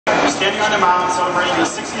on the mound celebrating his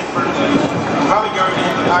 60th birthday. We'll probably go to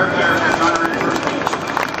the Pirate Bear honorary birthday.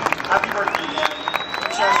 Happy birthday, Dad.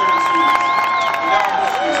 Wish I was there to see you. And now I'll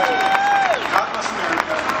miss you. God bless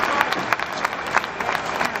America.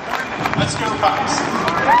 Let's go, Pops.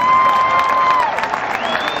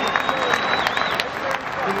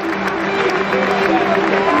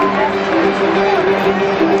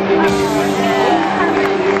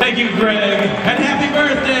 Thank you, Greg, and happy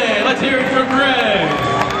birthday! Let's hear it for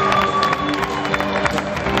Greg!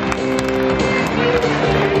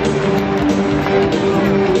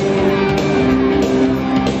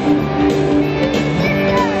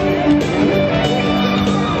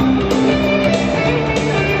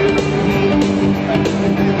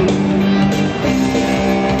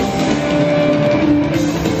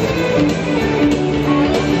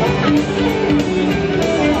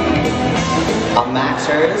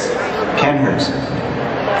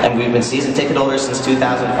 And we've been season ticket holders since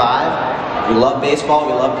 2005. We love baseball,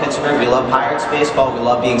 we love Pittsburgh, we love Pirates baseball, we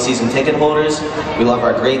love being season ticket holders, we love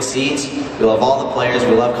our great seats, we love all the players,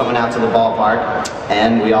 we love coming out to the ballpark,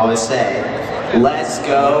 and we always say, let's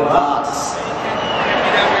go Bucks!